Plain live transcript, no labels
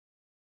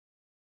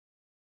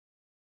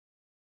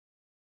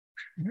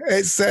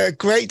It's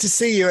great to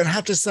see you, and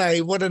have to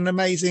say, what an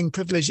amazing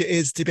privilege it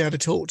is to be able to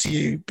talk to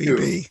you,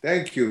 BB.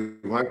 Thank you.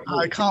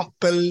 I can't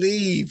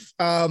believe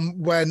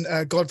when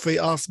Godfrey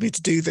asked me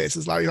to do this.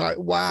 It's like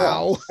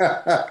wow,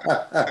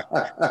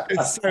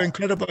 it's so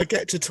incredible. I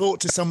get to talk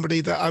to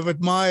somebody that I've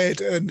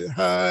admired and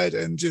heard,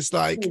 and just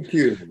like, Thank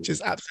you.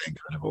 just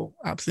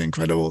absolutely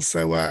incredible.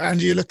 So, and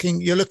you're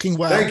looking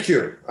well. Thank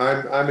you.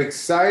 I'm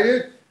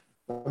excited.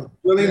 I'm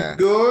feeling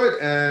good,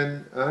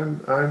 and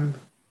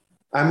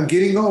I'm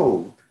getting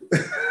old.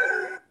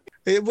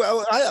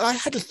 Well, I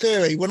had a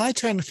theory. When I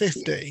turned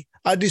 50,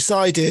 I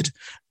decided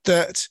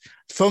that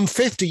from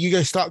 50, you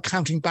go start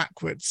counting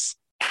backwards.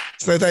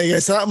 So there you go.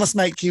 So that must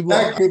make you what?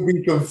 That could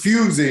be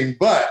confusing,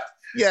 but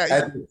yeah,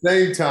 at the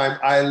same time,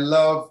 I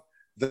love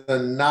the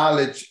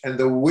knowledge and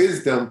the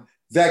wisdom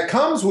that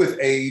comes with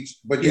age,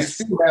 but you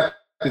still have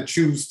to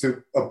choose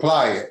to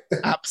apply it.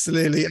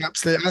 Absolutely.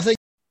 I think,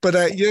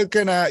 but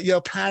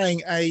you're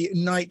planning a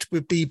night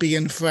with BB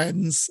and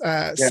friends,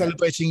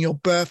 celebrating your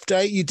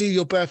birthday. You do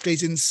your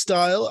birthdays in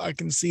style. I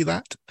can see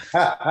that.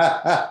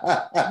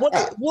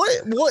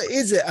 What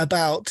is it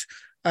about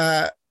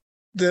the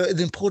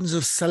importance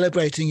of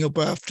celebrating your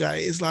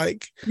birthday? Is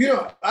like,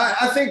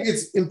 I think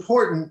it's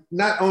important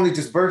not only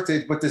just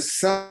birthdays, but to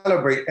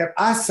celebrate.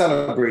 I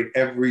celebrate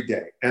every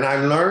day, and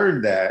I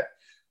learned that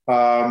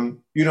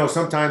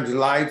sometimes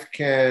life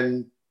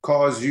can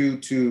cause you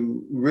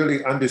to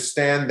really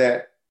understand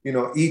that,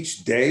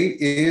 each day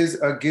is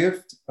a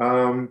gift.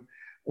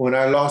 When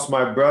I lost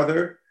my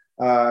brother,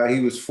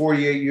 he was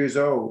 48 years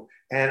old.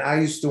 And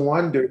I used to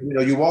wonder,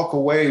 you walk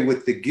away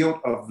with the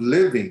guilt of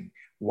living.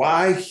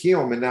 Why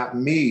him and not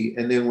me?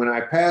 And then when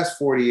I passed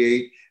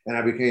 48 and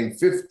I became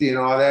 50 and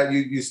all that,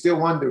 you still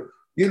wonder,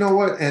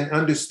 and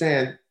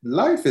understand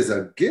life is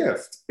a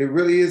gift. It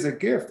really is a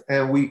gift.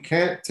 And we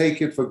can't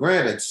take it for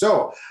granted.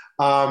 So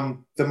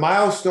the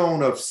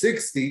milestone of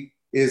 60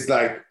 is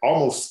like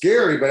almost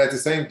scary, but at the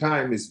same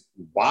time is,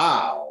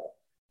 wow,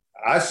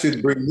 I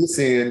should bring this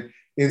in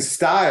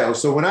style.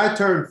 So when I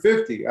turned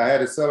 50, I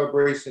had a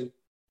celebration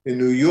in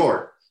New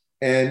York.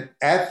 And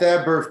at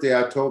that birthday,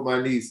 I told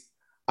my niece,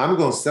 I'm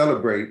going to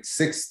celebrate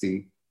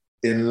 60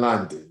 in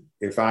London.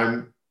 If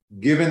I'm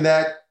given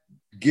that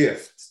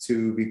gift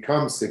to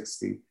become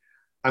 60,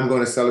 I'm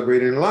going to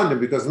celebrate in London,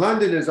 because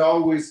London is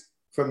always,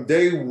 from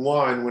day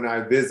one when I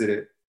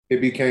visited, it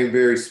became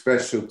very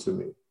special to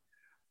me.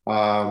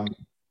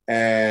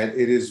 And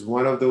it is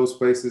one of those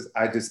places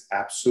I just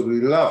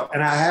absolutely love.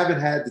 And I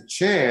haven't had the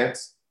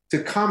chance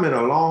to come in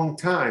a long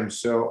time.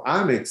 So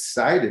I'm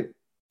excited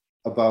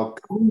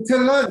about coming to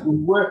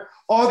London, where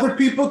all the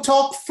people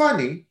talk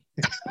funny.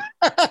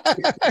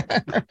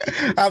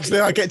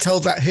 Absolutely. I get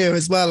told that here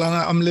as well. And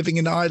I'm living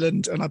in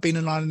Ireland, and I've been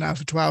in Ireland now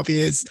for 12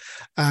 years,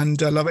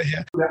 and I love it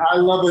here. I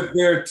love it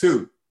there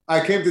too.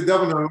 I came to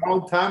Dublin a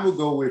long time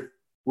ago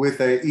with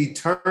a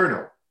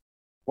Eternal.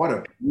 What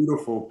a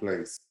beautiful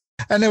place.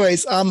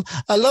 Anyways,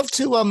 I love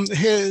to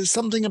hear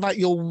something about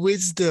your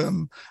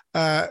wisdom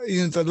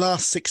the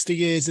last 60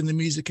 years in the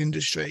music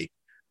industry.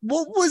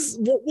 How was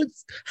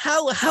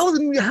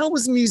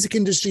the music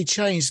industry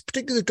changed,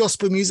 particularly the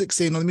gospel music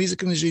scene or the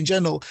music industry in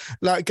general?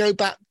 Like go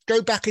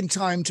back in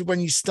time to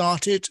when you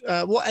started.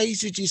 What age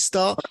did you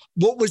start?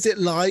 What was it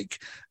like?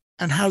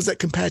 And how does that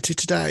compare to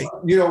today?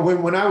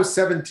 When I was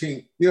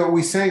 17,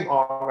 we sang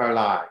all our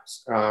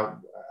lives.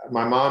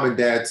 My mom and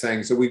dad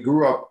sang. So we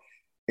grew up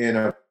in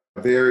a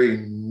very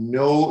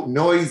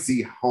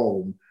noisy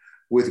home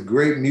with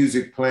great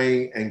music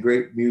playing and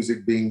great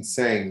music being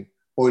sang,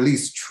 or at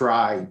least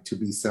tried to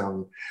be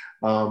sung,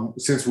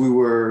 since we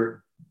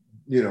were,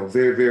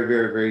 very, very,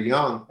 very, very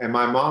young. And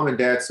my mom and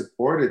dad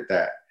supported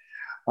that.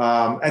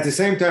 At the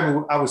same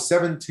time, I was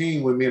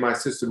 17 when me and my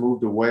sister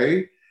moved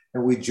away,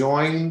 and we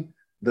joined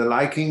the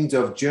likings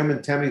of Jim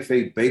and Tammy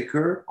Faye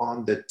Baker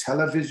on the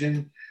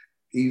television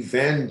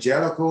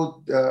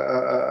evangelical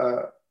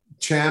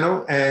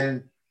channel.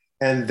 And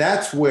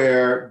that's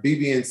where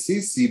BB and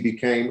CC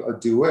became a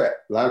duet.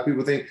 A lot of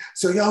people think,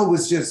 so y'all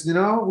was just,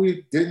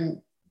 we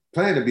didn't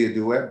plan to be a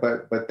duet,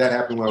 but that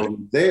happened while we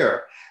were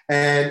there.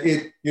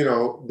 And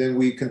then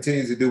we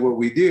continued to do what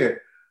we did.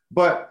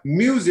 But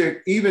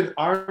music, even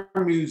our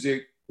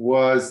music,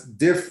 was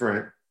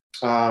different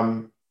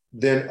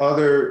than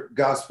other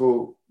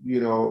gospel,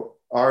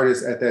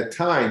 artists at that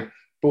time.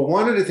 But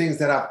one of the things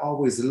that I've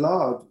always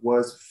loved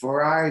was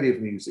variety of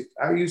music.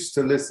 I used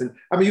to listen.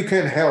 I mean, you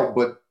can't help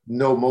but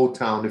know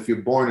Motown if you're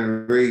born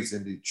and raised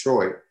in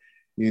Detroit.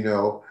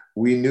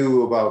 We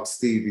knew about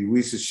Stevie. We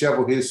used to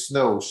shovel the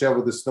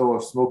snow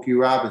of Smokey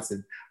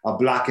Robinson, a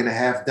block and a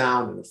half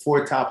down, and the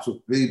Four Tops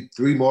would be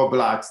 3 more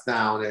blocks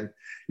down, and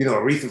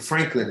Aretha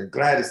Franklin and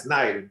Gladys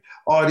Knight and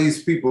all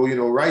these people,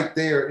 right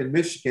there in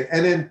Michigan.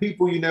 And then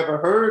people you never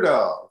heard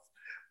of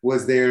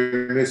was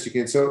there in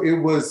Michigan. So it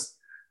was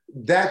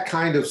that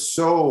kind of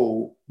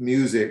soul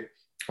music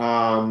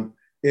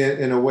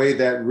in a way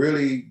that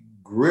really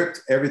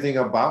gripped everything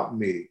about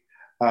me.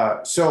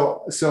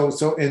 So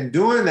in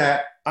doing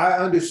that, I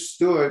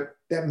understood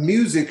that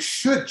music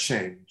should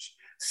change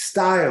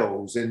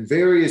styles and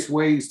various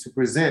ways to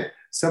present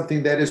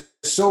something that is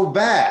so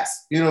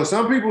vast. You know,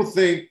 some people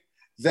think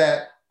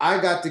that I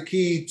got the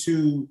key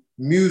to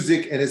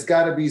music and it's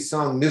got to be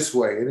sung this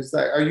way. And it's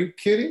like, are you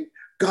kidding?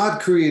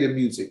 God created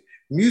music.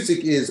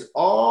 Music is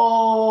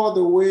all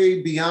the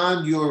way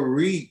beyond your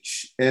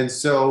reach. And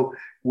so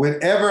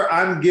whenever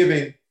I'm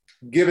given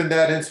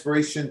that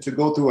inspiration to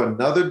go through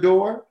another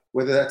door,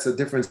 whether that's a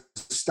different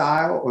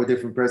style or a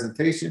different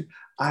presentation,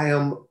 I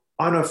am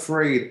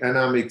unafraid and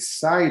I'm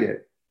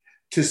excited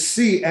to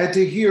see and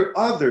to hear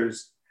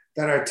others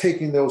that are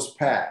taking those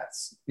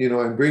paths, you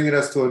know, and bringing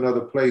us to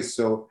another place.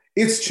 So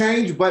it's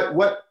changed, but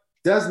what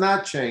does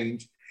not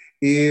change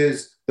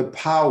is the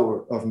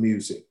power of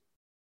music.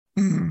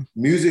 Mm-hmm.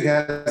 Music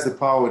has the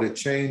power to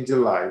change your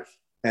life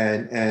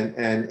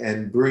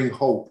and bring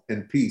hope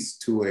and peace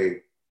to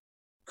a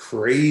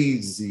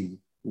crazy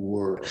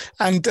world.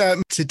 And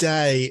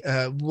today,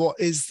 what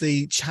is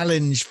the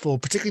challenge for,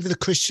 particularly for the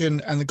Christian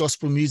and the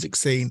gospel music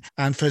scene,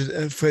 and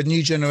for a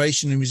new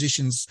generation of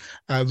musicians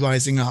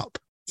rising up?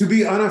 To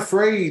be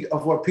unafraid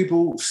of what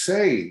people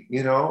say.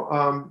 You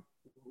know,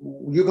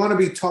 you're going to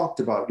be talked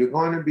about, you're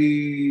going to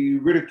be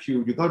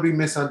ridiculed, you're going to be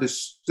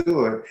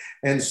misunderstood.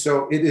 And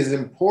so it is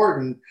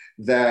important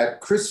that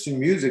Christian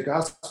music,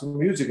 gospel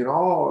music, and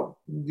all,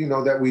 you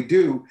know, that we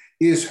do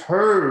is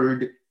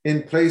heard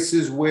in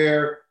places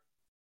where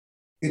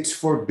it's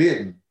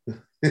forbidden.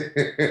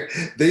 They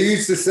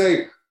used to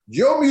say,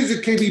 your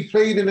music can be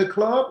played in a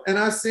club. And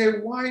I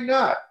said, why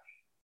not?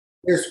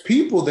 There's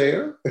people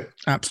there.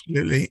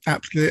 Absolutely.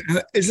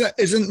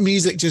 Isn't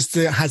music just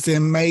has the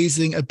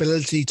amazing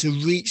ability to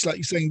reach, like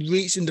you're saying,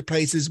 reach into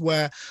places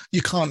where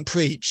you can't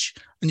preach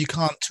and you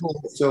can't talk?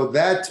 So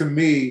that, to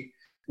me,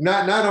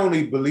 not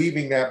only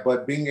believing that,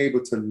 but being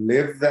able to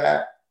live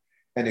that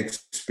and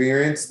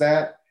experience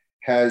that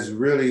has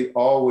really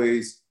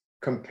always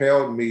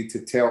compelled me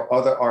to tell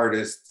other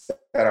artists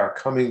that are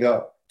coming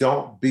up,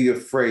 don't be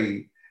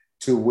afraid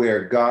to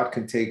where God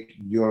can take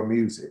your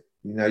music.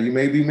 You know, you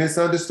may be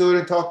misunderstood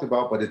and talked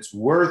about, but it's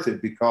worth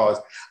it, because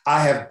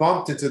I have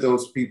bumped into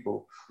those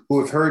people who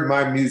have heard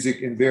my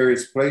music in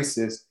various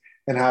places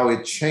and how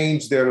it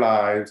changed their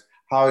lives,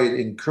 how it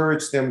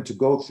encouraged them to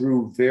go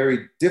through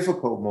very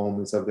difficult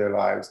moments of their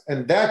lives.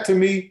 And that, to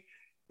me,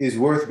 is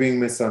worth being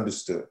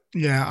misunderstood.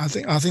 Yeah, I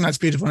think that's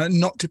beautiful. And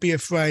not to be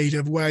afraid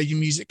of where your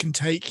music can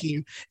take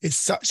you is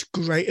such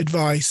great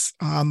advice.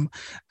 And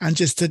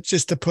just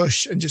to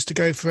push and just to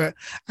go for it.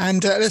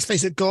 And let's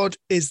face it, God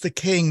is the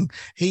King.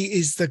 He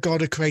is the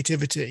God of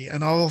creativity.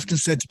 And I've often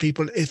said to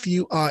people, if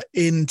you are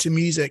into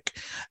music,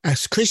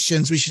 as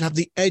Christians, we should have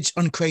the edge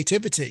on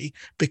creativity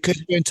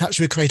because we're in touch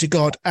with Creator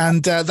God.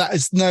 And that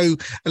is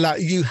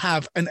you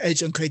have an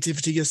edge on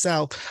creativity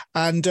yourself.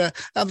 And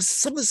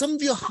some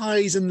of your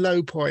highs and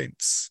low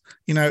points,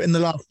 you know, in the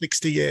last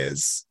 60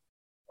 years.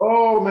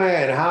 Oh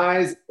man,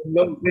 highs,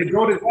 they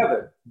go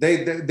together.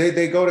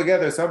 They go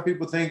together. Some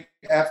people think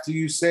after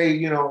you say,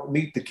 you know,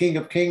 meet the King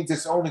of Kings,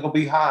 it's only gonna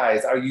be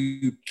highs. Are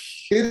you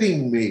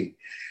kidding me?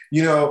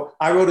 You know,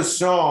 I wrote a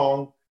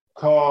song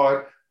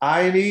called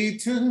I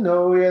Need to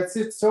Know, Yes,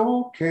 It's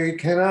Okay.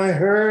 Can I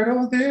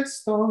hurdle this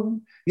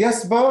storm?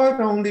 Yes,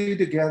 but only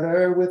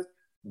together with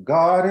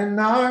God in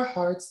our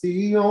hearts,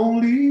 the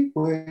only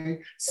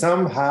way.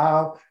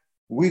 Somehow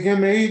we can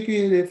make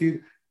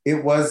it.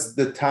 It was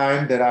the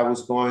time that I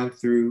was going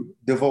through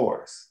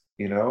divorce,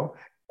 you know,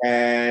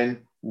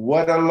 and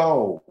what a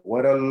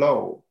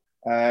low.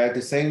 At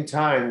the same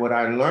time, what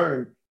I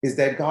learned is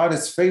that God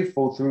is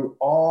faithful through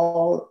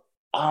all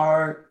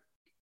our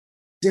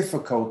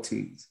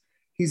difficulties.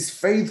 He's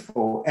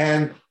faithful.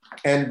 And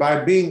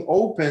by being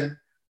open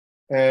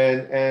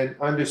and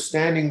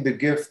understanding the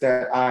gift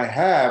that I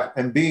have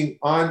and being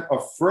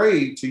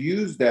unafraid to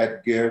use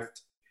that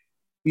gift,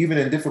 even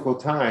in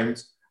difficult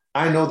times,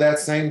 I know that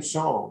same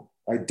song,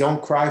 like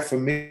Don't Cry for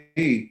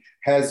Me,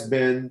 has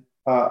been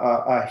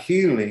a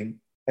healing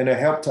and a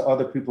help to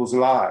other people's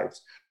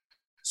lives.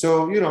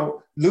 So, you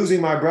know, losing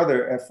my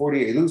brother at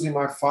 48, losing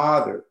my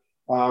father,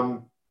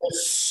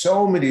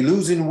 so many,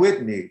 losing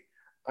Whitney.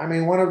 I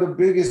mean, one of the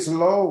biggest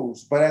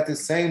lows, but at the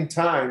same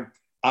time,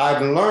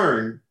 I've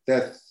learned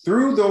that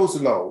through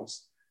those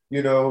lows,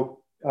 you know,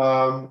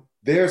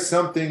 there's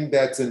something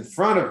that's in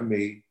front of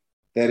me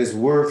that is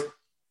worth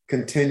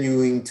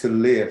continuing to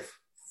live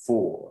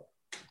for.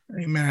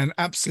 Amen.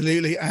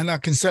 Absolutely. And I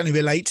can certainly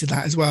relate to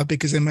that as well,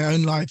 because in my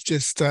own life,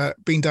 just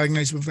being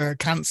diagnosed with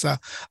cancer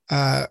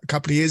a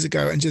couple of years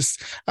ago, and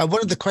just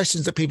one of the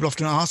questions that people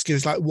often ask you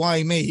is like,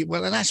 why me?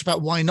 Well, and that's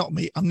about why not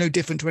me? I'm no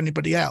different to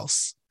anybody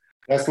else.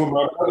 That's what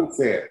my brother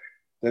said.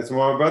 That's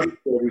what my brother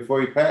said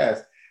before he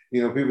passed.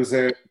 You know, people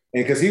said,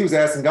 and because he was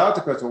asking God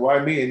the question, why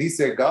me? And he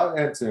said, God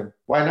answered him,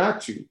 why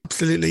not you?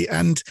 Absolutely.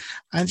 And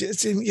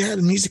just, yeah,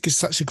 the music is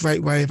such a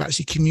great way of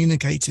actually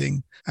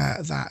communicating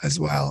that as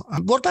well.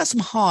 What about some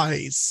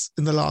highs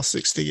in the last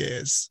 60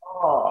 years?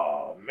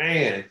 Oh,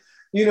 man.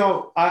 You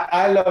know,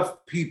 I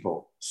love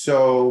people.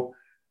 So,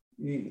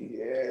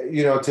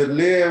 you know, to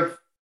live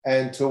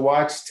and to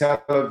watch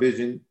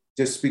television,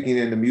 just speaking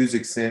in the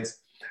music sense,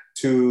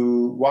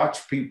 to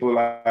watch people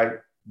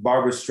like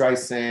Barbara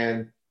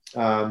Striesand,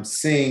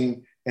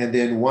 sing. And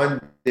then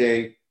one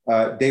day,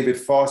 David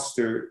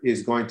Foster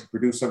is going to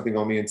produce something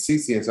on me and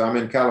Cece. And so I'm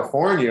in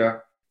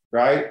California,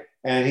 right?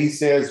 And he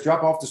says,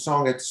 drop off the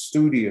song at the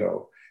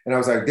studio. And I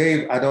was like,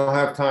 Dave, I don't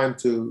have time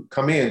to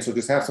come in, so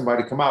just have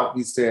somebody come out.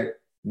 He said,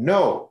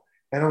 no.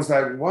 And I was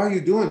like, why are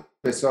you doing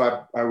this?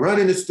 So I run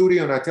in the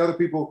studio and I tell the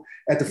people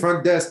at the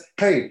front desk,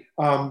 hey,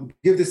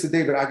 give this to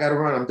David. I got to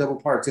run. I'm double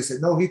parked. They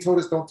said, no, he told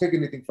us don't take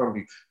anything from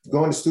you.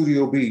 Go in the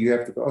studio B. You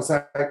have to go. I was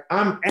like,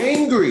 I'm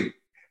angry.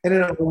 And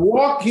then I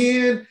walk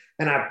in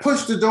and I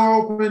push the door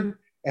open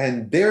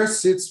and there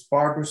sits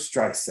Barbara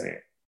Striesand.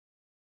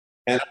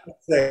 And I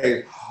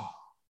say,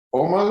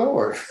 oh my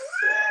Lord.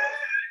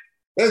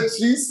 And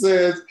she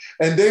says,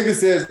 and David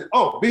says,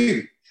 oh,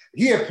 Bebe,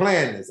 he had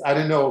planned this. I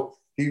didn't know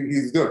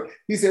he's doing it.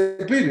 He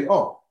said, Bebe,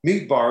 oh,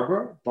 meet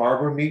Barbara.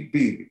 Barbara, meet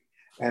Bebe.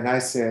 And I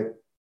said,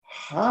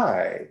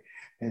 hi.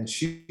 And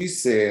she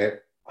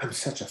said, I'm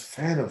such a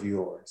fan of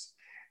yours.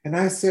 And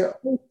I said,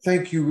 oh,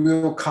 thank you,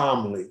 real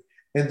calmly.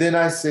 And then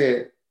I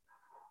said,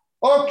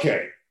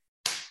 okay,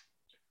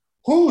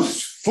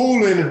 who's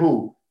fooling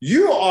who?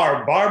 You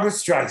are Barbara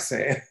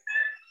Streisand.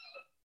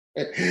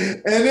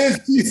 And then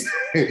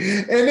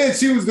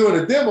she was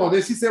doing a demo. And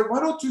then she said, why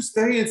don't you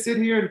stay and sit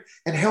here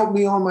and help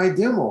me on my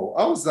demo?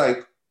 I was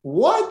like,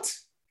 what?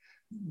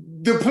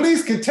 The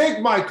police can take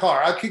my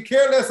car. I could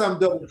care less. I'm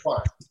double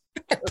parked.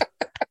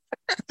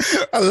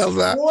 I love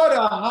that. What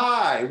a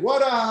high.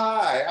 What a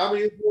high. I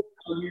mean,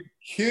 are you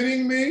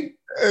kidding me?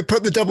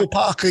 Put the double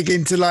parking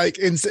into like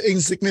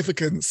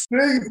insignificance.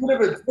 Take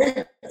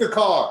the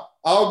car.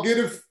 I'll get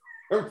it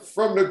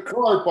from the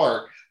car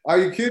park. Are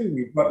you kidding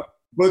me?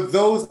 But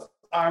those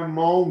are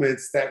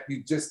moments that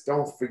you just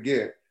don't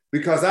forget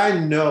because I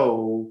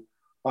know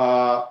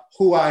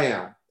who I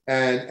am.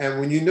 And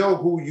when you know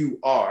who you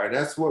are, and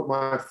that's what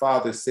my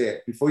father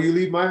said, before you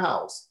leave my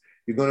house,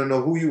 you're going to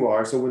know who you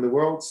are. So when the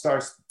world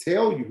starts to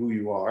tell you who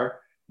you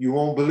are, you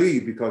won't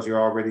believe because you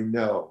already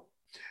know.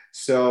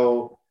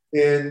 So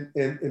and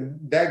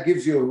that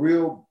gives you a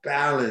real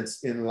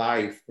balance in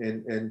life.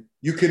 And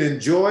you can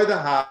enjoy the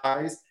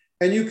highs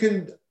and you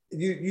can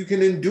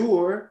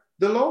endure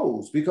the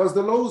lows because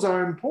the lows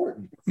are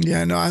important.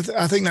 Yeah, no, I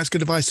think that's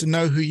good advice to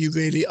know who you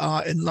really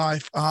are in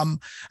life.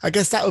 I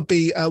guess that would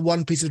be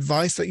one piece of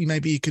advice that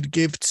you could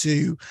give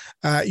to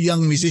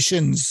young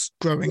musicians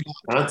growing up.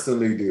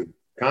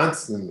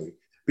 Constantly,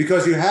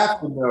 because you have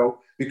to know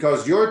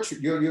because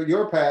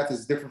your path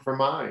is different from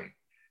mine,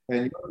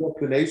 and your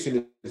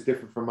destination is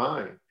different from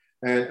mine.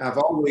 And I've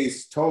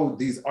always told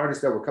these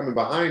artists that were coming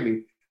behind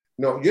me,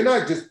 no, you're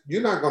not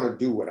going to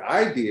do what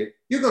I did.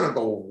 You're going to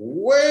go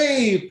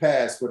way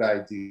past what I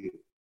did,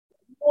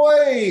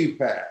 way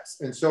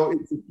past. And so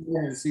it's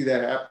important to see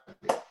that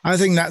happen. I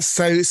think that's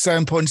so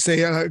important to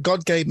see.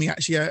 God gave me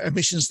actually a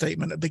mission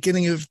statement at the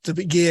beginning of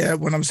the year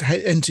when I was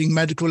entering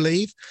medical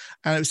leave.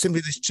 And it was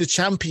simply to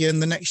champion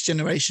the next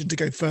generation to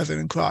go further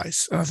in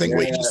Christ. And I think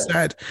what you just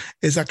said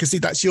is I can see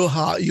that's your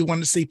heart. You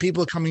want to see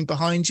people coming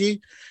behind you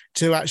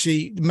to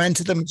actually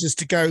mentor them, just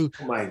to go,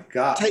 oh my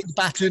God, take the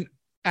baton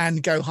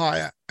and go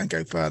higher and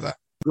go further.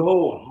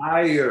 Go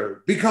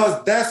higher,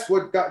 because that's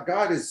what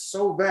God is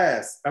so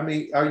vast. I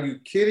mean, are you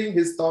kidding?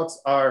 His thoughts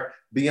are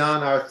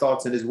beyond our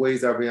thoughts and his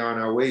ways are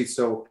beyond our ways.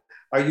 So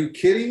are you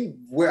kidding?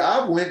 Where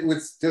I went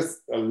was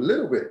just a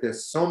little bit.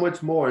 There's so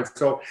much more. And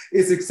so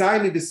it's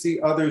exciting to see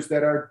others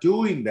that are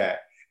doing that.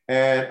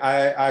 And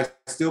I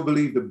still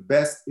believe the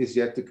best is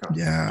yet to come.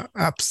 Yeah,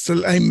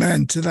 absolutely.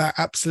 Amen to that.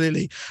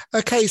 Absolutely.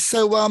 Okay.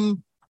 So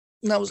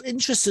now I was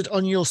interested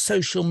on your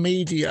social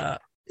media.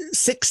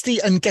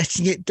 60 and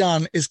getting it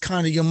done is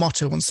kind of your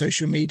motto on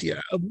social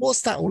media.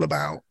 What's that all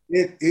about?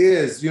 It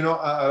is. You know,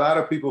 a lot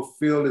of people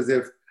feel as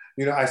if,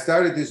 you know, I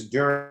started this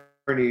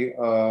journey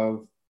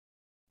of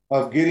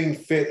getting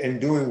fit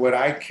and doing what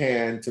I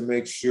can to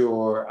make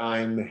sure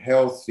I'm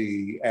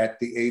healthy at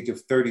the age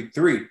of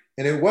 33.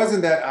 And it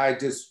wasn't that I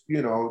just,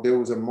 you know, there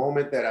was a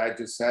moment that I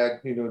just had,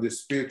 you know,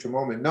 this spiritual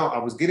moment. No, I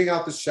was getting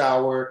out the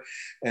shower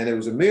and there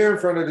was a mirror in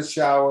front of the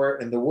shower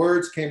and the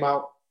words came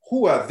out,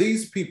 who are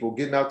these people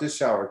getting out the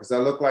shower? Because I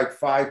look like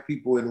 5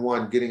 people in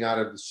one getting out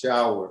of the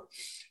shower.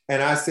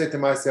 And I said to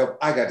myself,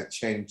 I got to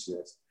change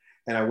this.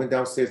 And I went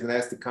downstairs and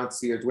asked the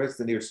concierge, where's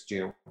the nearest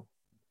gym?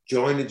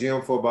 Joined the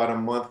gym for about a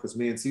month because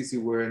me and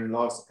Cece were in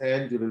Los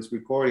Angeles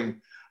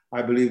recording,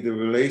 I believe, the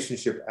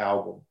Relationship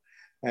album.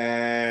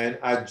 And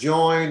I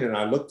joined and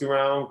I looked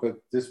around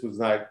because this was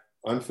like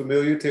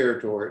unfamiliar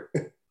territory.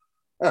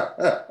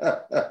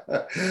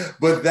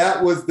 But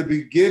that was the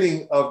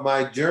beginning of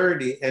my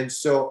journey. And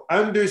so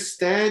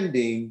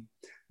understanding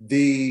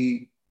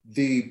the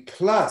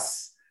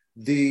plus,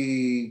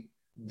 the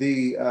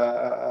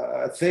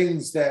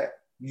things that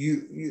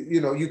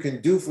you know you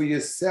can do for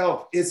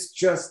yourself, it's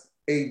just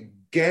a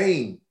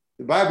gain.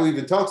 The Bible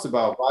even talks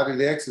about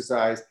bodily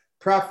exercise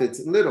profits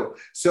little.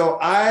 So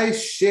I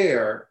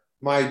share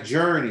my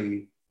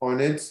journey on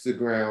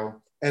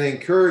Instagram and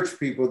encourage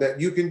people that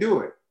you can do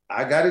it.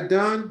 I got it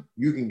done,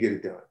 you can get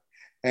it done.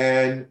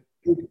 And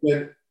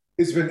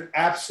it's been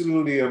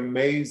absolutely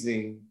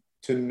amazing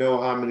to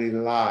know how many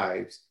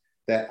lives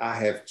that I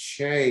have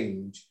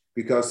changed,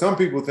 because some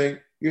people think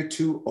you're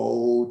too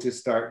old to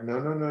start.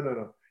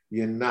 No,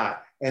 you're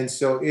not. And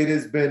so it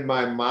has been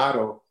my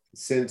motto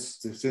since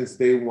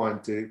day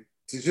one to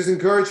just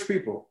encourage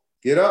people,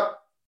 get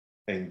up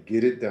and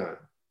get it done.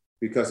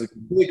 Because if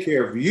you take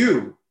care of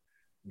you,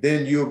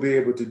 then you'll be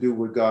able to do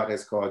what God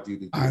has called you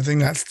to do. I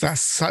think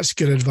that's such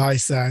good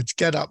advice there. To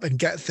get up and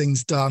get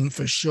things done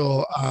for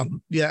sure.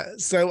 Yeah.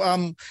 So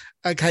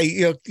okay,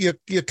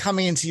 you're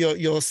coming into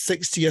your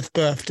 60th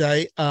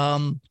birthday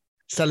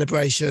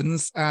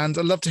celebrations, and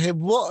I'd love to hear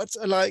what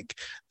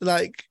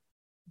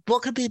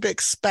what can people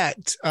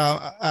expect?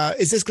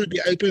 Is this going to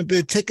be open?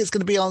 The tickets going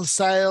to be on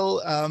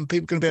sale?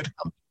 People going to be able to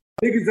come?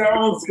 Tickets are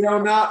on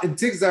sale now, and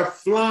tickets are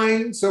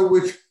flying. So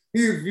with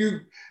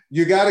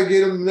you got to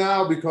get them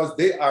now, because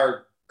they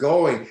are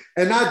going.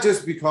 And not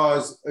just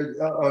because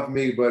of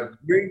me, but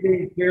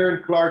bringing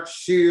Karen Clark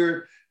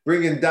Sheard,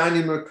 bringing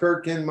Donnie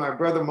McKirkin, my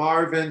brother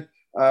Marvin,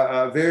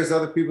 various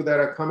other people that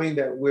are coming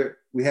that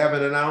we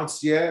haven't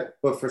announced yet.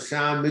 But for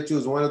Sean Mitchell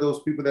is one of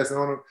those people that's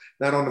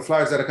not on the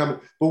flyers that are coming.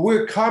 But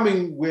we're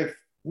coming with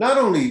not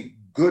only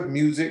good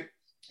music,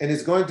 and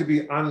it's going to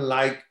be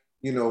unlike,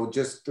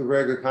 just the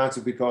regular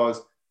concert, because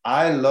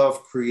I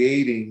love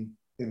creating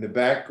in the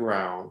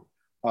background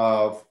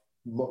of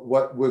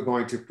what we're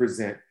going to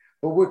present.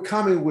 But we're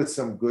coming with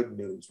some good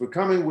news. We're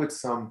coming with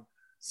some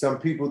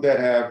people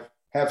that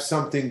have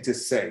something to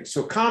say.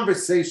 So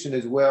conversation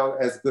as well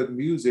as good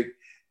music.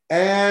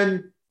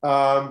 And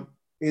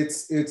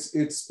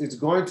it's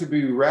going to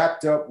be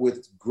wrapped up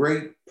with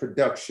great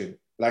production.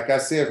 Like I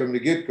said from the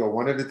get-go,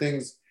 one of the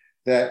things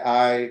that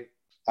I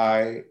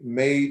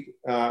made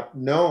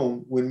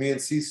known when me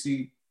and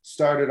Cece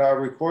started our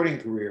recording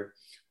career,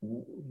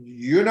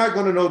 you're not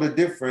going to know the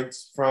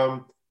difference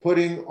from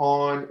putting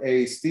on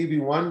a Stevie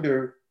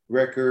Wonder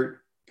record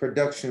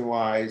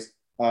production-wise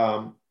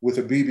with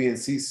a BB and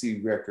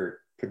CC record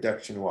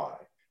production-wise.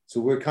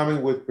 So we're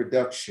coming with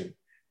production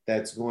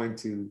that's going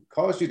to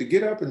cause you to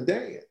get up and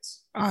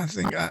dance. I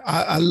think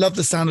I love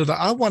the sound of that.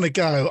 I want to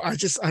go. I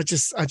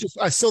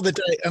saw the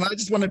date and I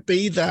just want to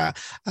be there.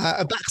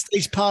 A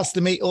backstage pass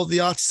to meet all the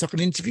artists so I can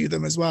interview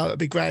them as well. It'd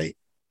be great.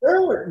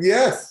 Sure.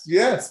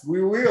 Yes,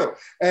 we will.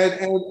 And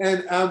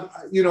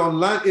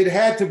it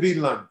had to be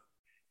London.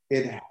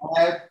 It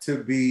had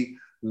to be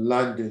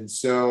London.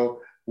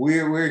 So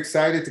we're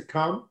excited to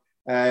come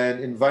and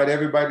invite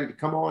everybody to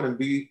come on and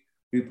be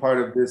part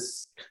of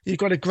this. You've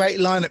got a great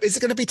lineup. Is it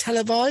going to be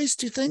televised,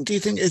 do you think?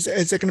 Is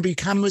there going to be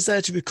cameras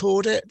there to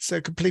record it so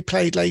it could be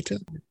played later?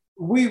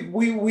 We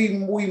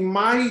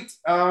might.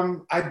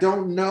 I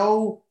don't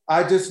know.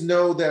 I just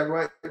know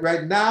that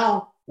right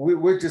now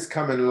we're just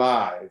coming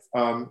live.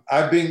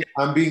 I'm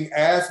being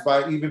asked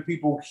by even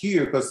people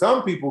here, because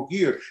some people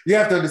here, you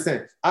have to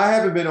understand, I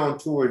haven't been on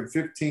tour in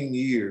 15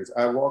 years.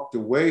 I walked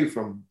away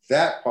from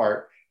that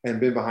part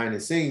and been behind the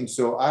scenes.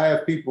 So I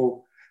have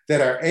people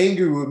that are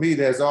angry with me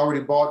that's already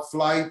bought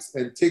flights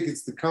and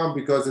tickets to come,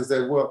 because they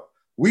said, well,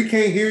 we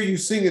can't hear you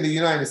sing in the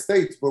United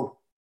States, but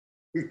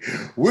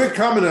we're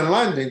coming to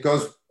London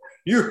because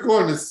you're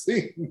going to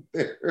sing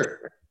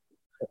there.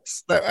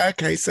 So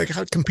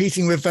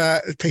competing with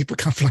people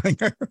come flying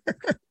over.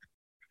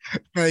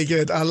 Very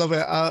good. I love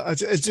it.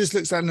 It just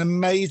looks like an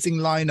amazing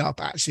lineup,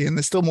 actually, and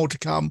there's still more to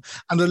come.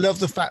 And I love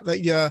the fact that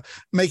you're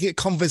making it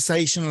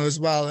conversational as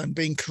well and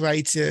being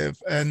creative.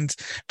 And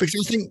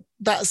because I think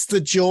that's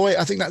the joy.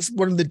 I think that's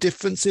one of the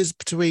differences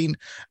between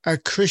a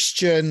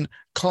Christian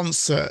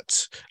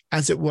concert,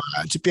 as it were,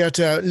 to be able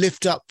to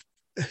lift up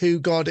who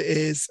God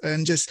is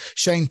and just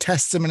sharing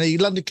testimony.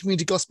 London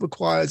Community Gospel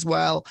Choir as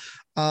well.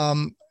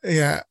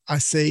 Yeah, I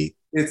see.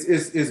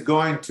 It's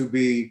going to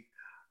be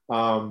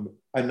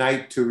a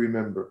night to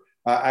remember.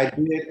 I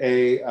did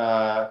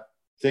a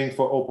thing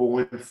for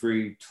Oprah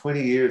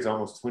Winfrey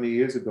almost 20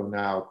 years ago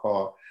now,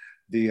 called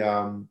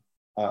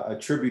a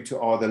tribute to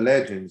all the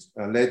legends,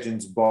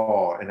 Legends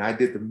Ball, and I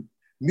did the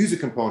music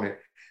component.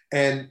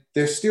 And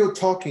they're still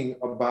talking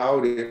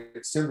about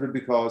it simply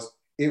because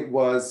it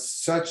was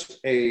such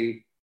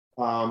a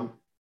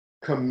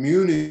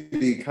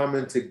community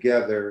coming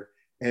together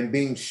and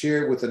being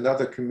shared with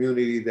another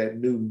community that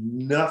knew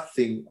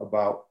nothing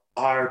about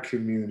our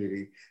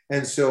community.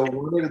 And so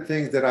one of the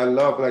things that I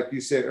love, like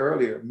you said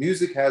earlier,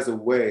 music has a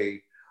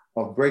way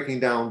of breaking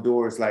down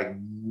doors like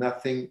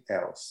nothing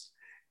else.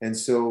 And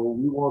so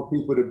we want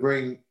people to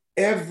bring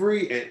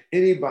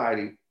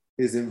anybody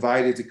is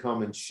invited to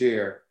come and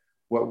share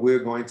what we're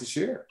going to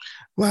share.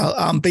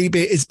 Well,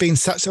 Bebe, it's been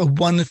such a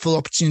wonderful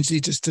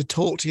opportunity just to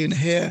talk to you and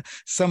hear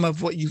some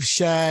of what you've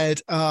shared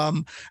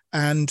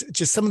and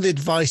just some of the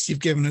advice you've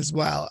given as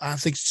well. I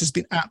think it's just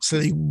been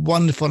absolutely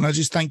wonderful. And I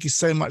just thank you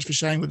so much for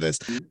sharing with us.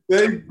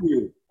 Thank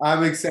you.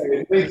 I'm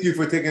excited. Thank you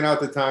for taking out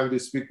the time to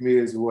speak to me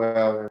as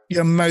well.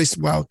 You're most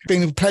welcome. It's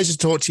been a pleasure to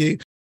talk to you.